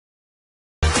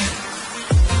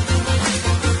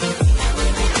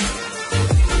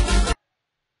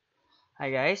Hi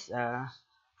guys,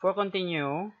 for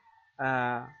continue,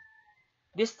 uh,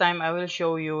 this time I will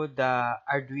show you the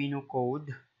Arduino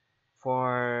code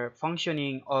for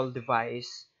functioning all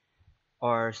device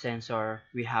or sensor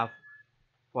we have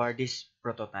for this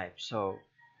prototype. So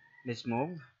let's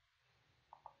move.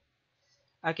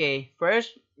 Okay,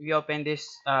 first we open this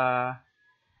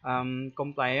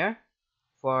compiler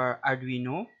for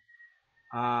Arduino.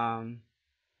 Um,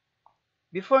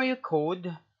 Before you code,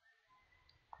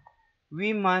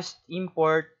 we must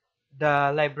import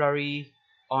the library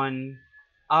on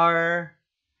our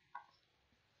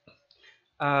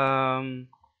um,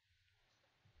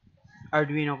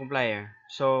 Arduino compiler.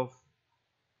 So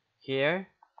here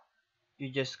you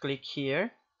just click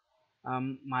here,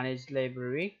 manage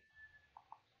library.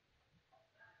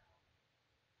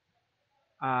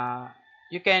 uh,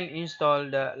 you can install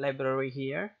the library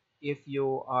here if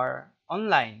you are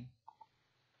online,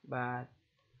 but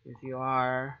if you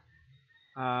are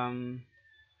um,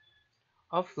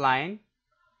 offline,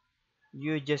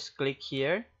 you just click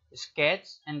here sketch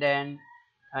and then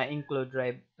include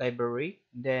library,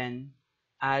 then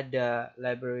add the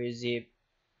library zip.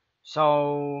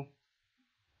 So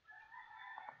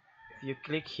if you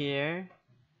click here,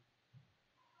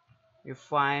 you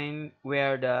find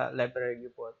where the library you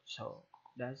put. So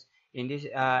that's in this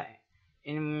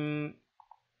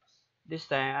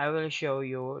time I will show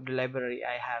you the library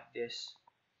I have this.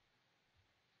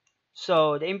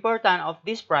 So the important of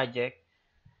this project,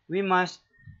 we must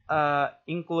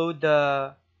include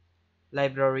the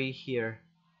library here.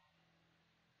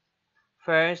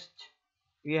 First,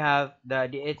 we have the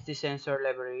DHT sensor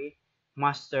library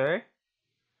master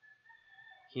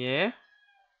here.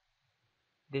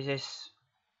 This is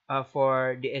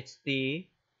for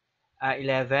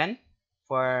DHT11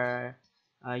 for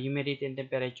humidity and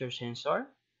temperature sensor,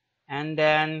 and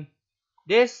then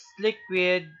this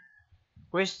liquid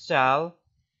crystal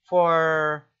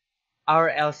for our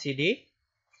LCD,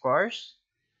 of course,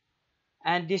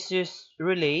 and this is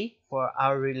relay for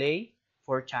our relay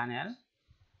for channel,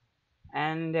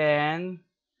 and then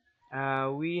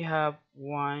we have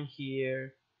one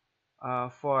here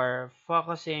for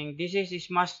focusing. This is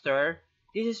master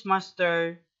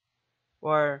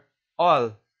for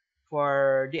all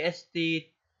for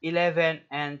DHT11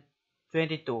 and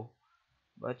 22,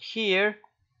 but here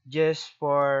just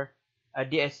for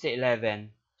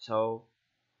DHT11. So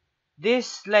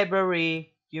this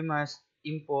library you must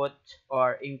input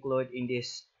or include in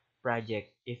this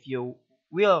project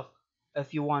will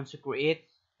if you want to create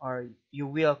or you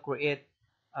will create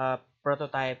a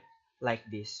prototype like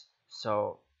this.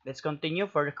 So let's continue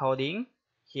for the coding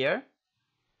here.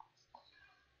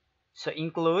 So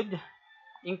include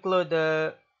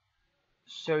the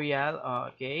serial.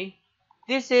 Okay,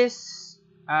 this is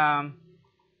um,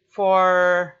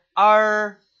 for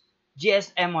our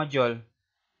GSM module.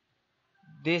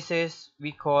 This is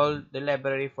we call the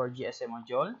library for GSM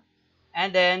module,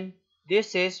 and then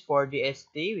this is for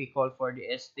DST. We call for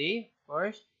DST, of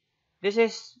course. This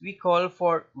is we call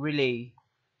for relay,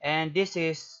 and this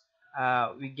is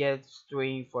we get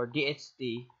string for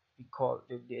DHT. We call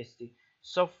the DHT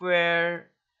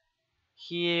software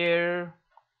here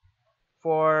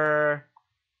for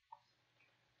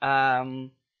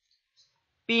um,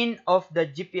 pin of the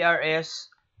GPRS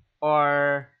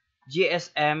or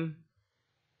GSM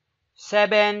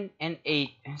 7 and 8.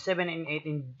 7 and 8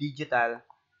 in digital.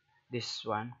 This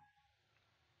one.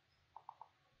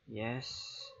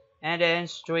 Yes. And then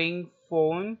string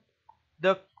phone,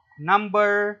 the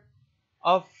number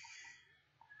of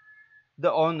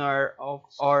the owner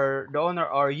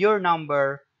or your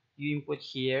number you input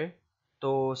here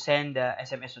to send the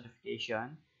SMS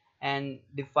notification, and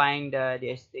define the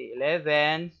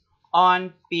DST11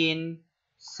 on pin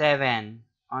 7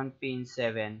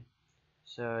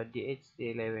 so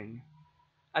DHT11,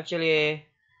 actually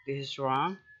this is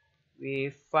wrong.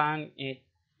 We found it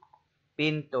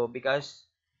pin 2 because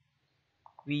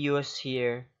we use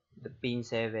here the pin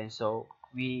 7, so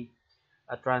we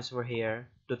transfer here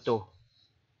to 2.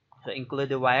 So include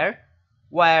the wire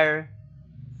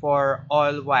for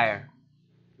all wire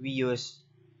we use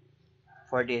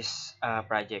for this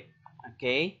project.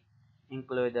 Okay,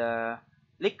 include the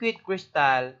liquid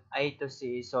crystal I to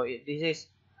C. So this is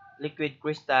liquid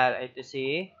crystal I to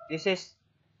C. This is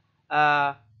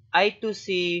I to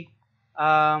C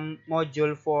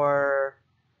module for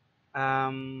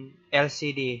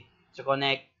LCD to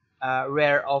connect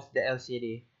rear of the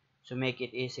LCD to make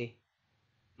it easy.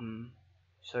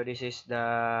 So this is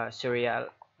the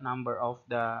serial number of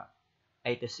the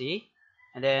I to C,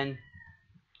 and then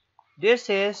this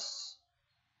is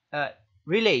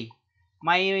relay.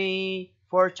 My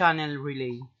 4 channel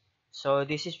relay. So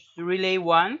this is relay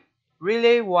 1.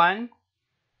 Relay 1,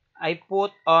 I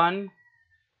put on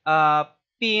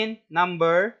pin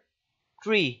number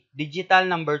 3, digital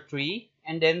number 3,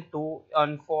 and then 2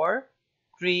 on 4,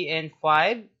 3 and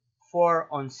 5, 4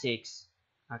 on 6.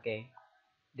 Okay,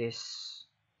 this.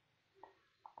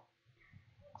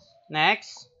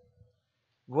 Next,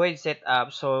 void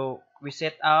setup. So we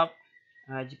set up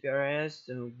GPRS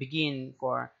to begin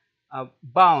for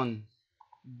bound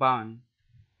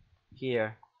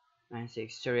here,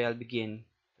 96 serial begin.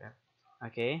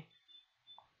 Okay,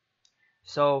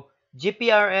 so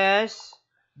GPRS,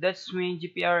 that's mean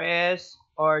GPRS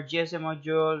or GSM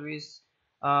module with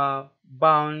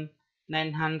bound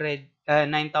 9600,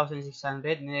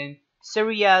 and then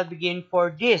serial begin for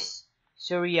this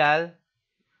serial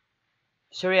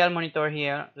monitor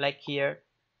here, like here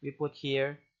we put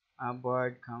here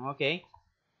board come. Okay,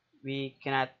 we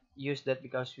cannot use that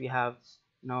because we have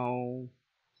no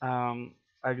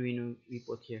Arduino we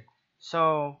put here.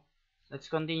 So let's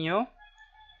continue.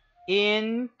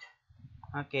 Int.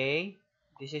 Okay,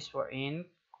 this is for int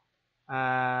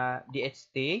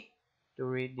DHT to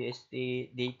read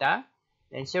DHT data.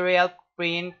 Then serial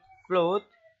print float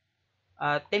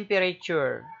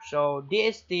temperature. So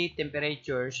DHT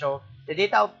temperature. So the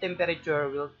data of temperature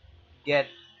will get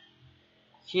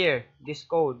here. This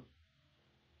code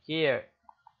here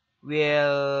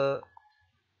will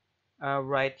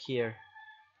write here,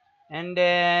 and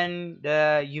then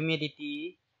the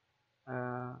humidity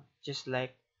just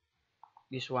like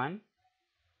this one.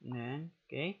 And then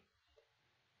okay,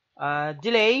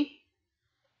 delay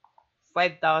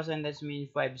 5000, that means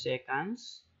 5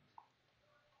 seconds.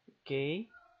 Okay,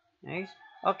 next.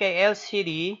 Okay,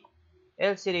 LCD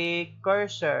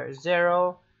cursor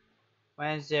 0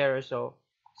 when 0. So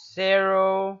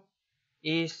 0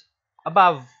 is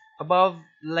above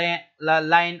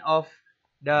line of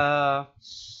the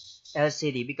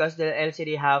LCD, because the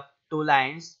LCD have two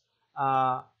lines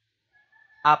up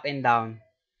and down.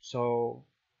 So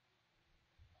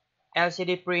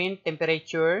LCD print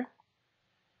temperature,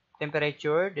 the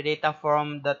data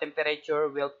from the temperature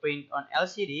will print on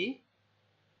LCD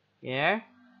here.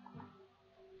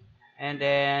 And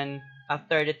then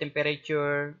after the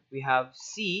temperature we have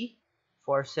C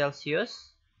for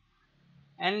Celsius,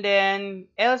 and then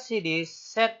LCD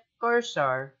set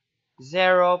cursor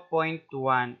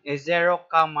 0.1 is 0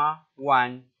 comma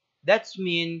 1. That's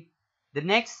mean the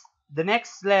next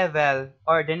level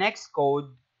or the next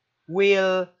code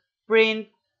will print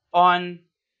on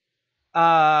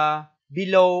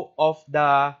below of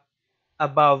the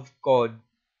above code.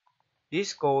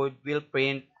 This code will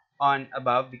print on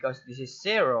above because this is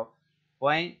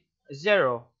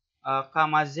 0.0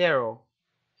 comma 0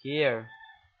 here.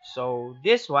 So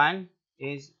this one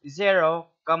is 0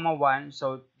 comma 1,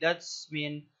 so that's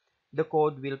mean the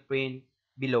code will print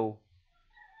below.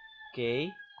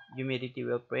 Okay, humidity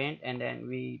will print, and then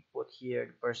we put here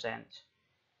the percent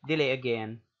delay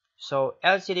again. So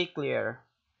LCD clear,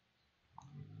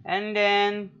 and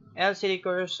then LCD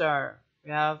cursor we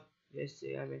have this.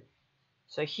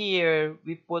 So here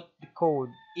we put the code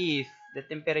if the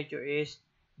temperature is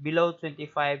below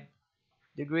 25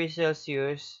 degrees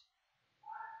Celsius,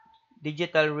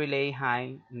 digital relay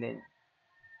high, and then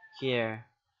here.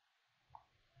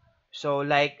 So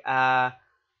like I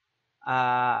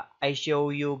show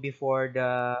you before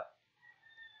the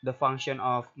function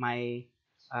of my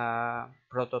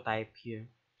prototype here.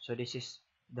 So this is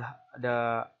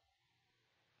the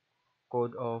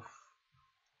code of,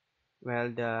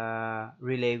 well, the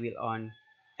relay will on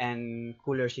and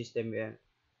cooler system will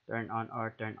turn on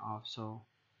or turn off. So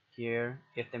here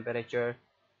if temperature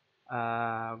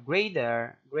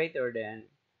greater than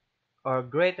or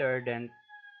greater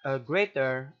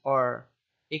or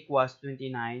equals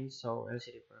 29, so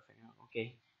LCD perfect.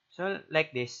 Okay, so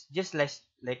like this, just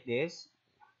like this.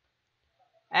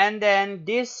 And then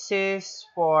this is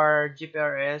for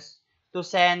GPRS to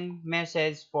send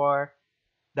message for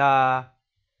the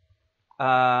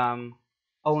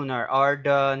owner or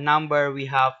the number we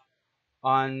have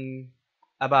on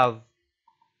above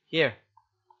here.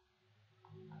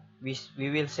 We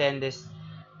will send this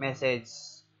message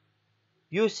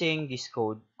using this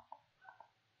code,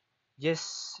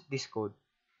 just this code.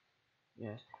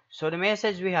 Yes, so the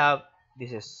message we have,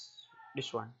 this is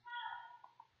this one,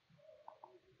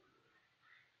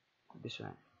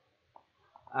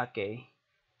 okay.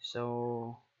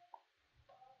 So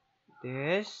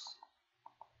this,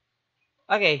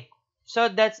 okay, so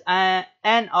that's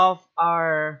end of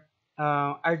our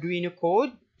Arduino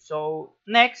code. So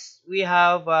next we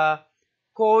have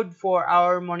code for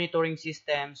our monitoring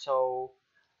system. So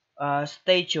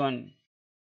Stay tuned.